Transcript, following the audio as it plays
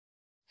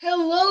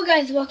Hello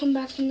guys, welcome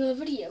back to another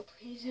video.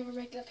 Please never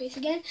break that face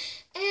again.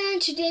 And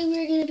today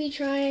we're going to be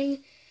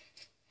trying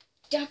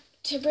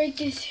to break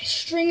this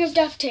string of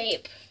duct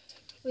tape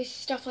with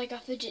stuff like a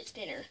fidget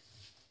spinner.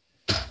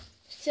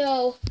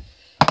 So,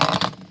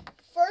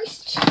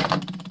 first,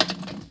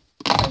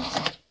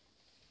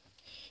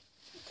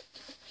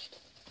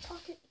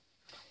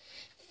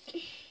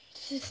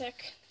 just a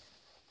sec.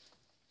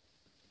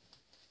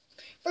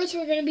 First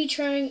we're going to be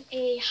trying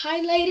a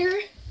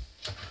highlighter.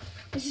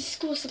 This is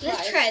school supplies.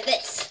 Let's try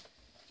this.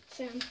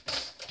 So,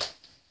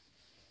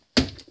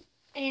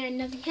 and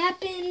nothing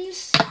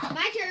happens.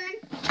 My turn.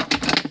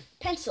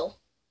 Pencil.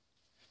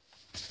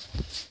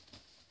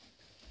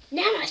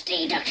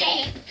 Namaste, duct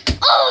tape.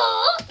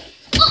 Oh!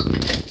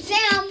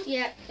 Sam.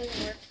 Yeah,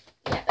 doesn't work.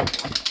 Yeah.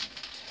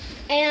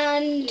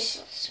 And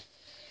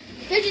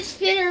fidget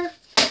spinner.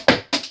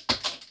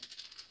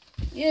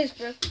 Yeah, it's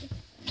broken.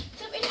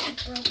 Something's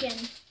not broken.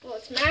 Well,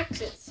 it's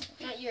Max's,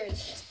 not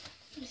yours.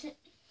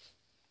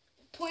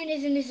 Point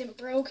isn't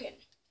broken.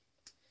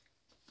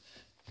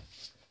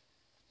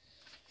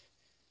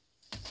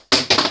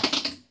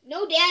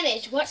 No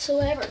damage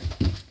whatsoever.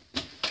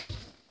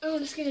 I'm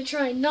just gonna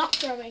try not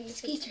throwing the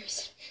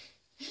skeeters.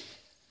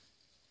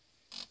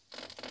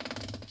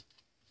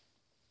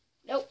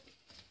 Nope.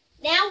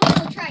 Now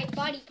we'll try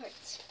body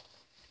parts.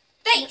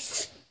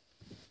 Face.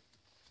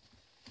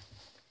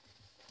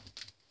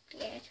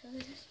 Yeah,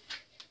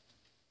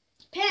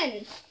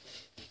 Pen.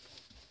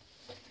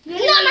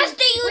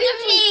 Namaste, you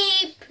duct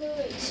tape.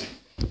 Good.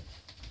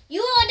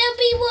 You are the B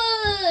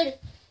word.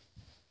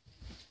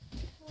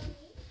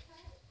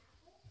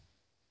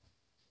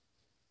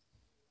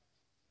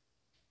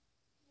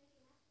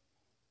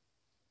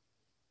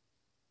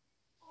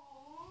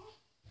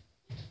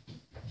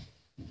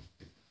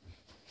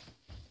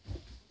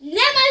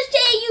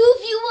 Namaste, you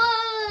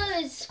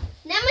viewers.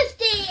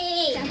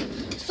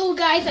 Namaste. So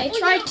guys, I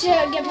tried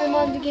to get my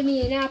mom to give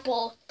me an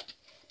apple,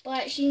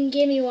 but she didn't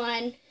give me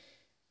one.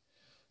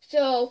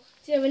 So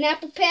you have an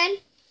Apple Pen,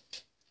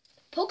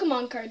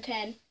 Pokemon card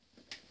pen,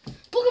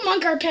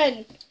 Pokemon card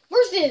pen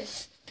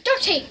versus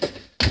duct tape.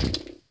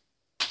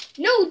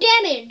 No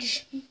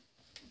damage.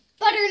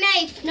 Butter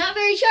knife, not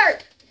very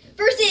sharp,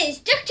 versus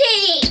duct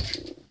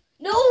tape.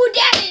 No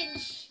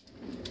damage.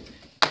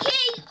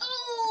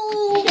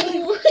 KO.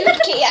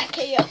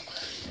 KO.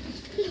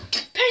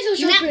 Pencil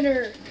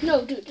sharpener.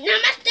 No, dude.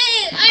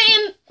 Namaste. I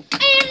am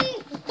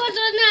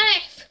butter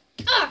knife.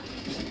 Ah.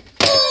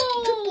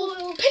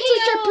 Oh. Pencil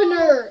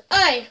sharpener.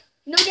 Aye.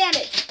 No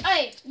damage.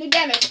 Aye. No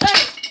damage.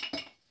 Aye.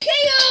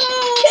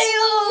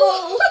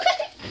 KO.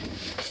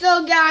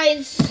 So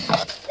guys,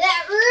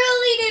 That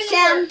really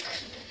didn't work.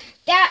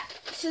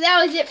 So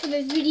that was it for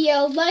this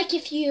video. Like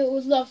if you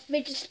love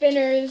fidget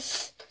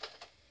spinners.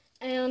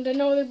 And I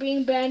know they're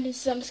being banned in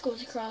some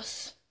schools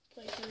across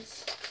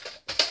places.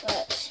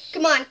 But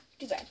Come on.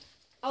 too bad.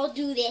 I'll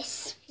do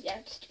this. Yeah,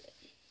 let's do it.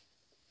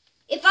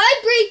 If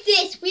I break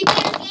this, we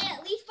better get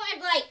at least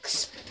 5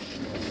 likes.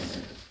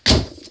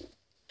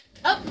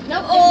 Oh,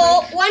 no.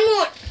 Oh, one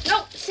more.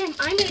 No, Sam,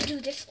 I'm going to do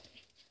this one.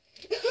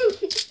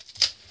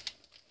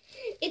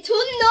 It's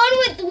holding on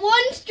with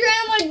one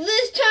strand like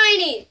this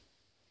tiny.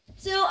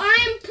 So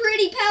I'm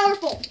pretty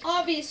powerful,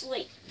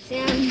 obviously.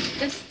 Sam,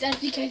 that's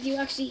because you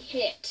actually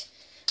hit it.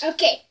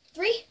 Okay,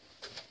 3,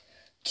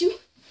 2.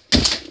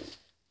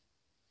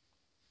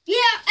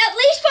 Yeah, at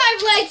least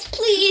 5 likes,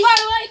 please. 5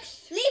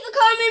 likes. Leave a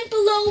comment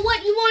below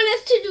what you want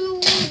us to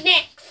do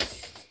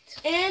next.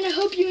 And I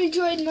hope you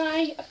enjoyed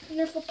my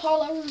Nerf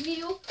Apollo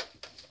review.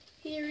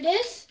 Here it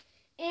is.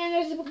 And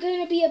there's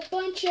going to be a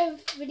bunch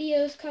of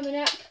videos coming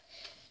up.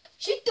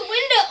 Shoot the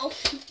window.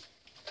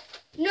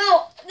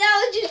 No,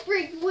 that would just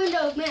break the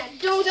window, man.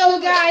 So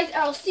guys,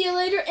 I'll see you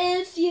later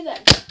and see you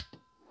then.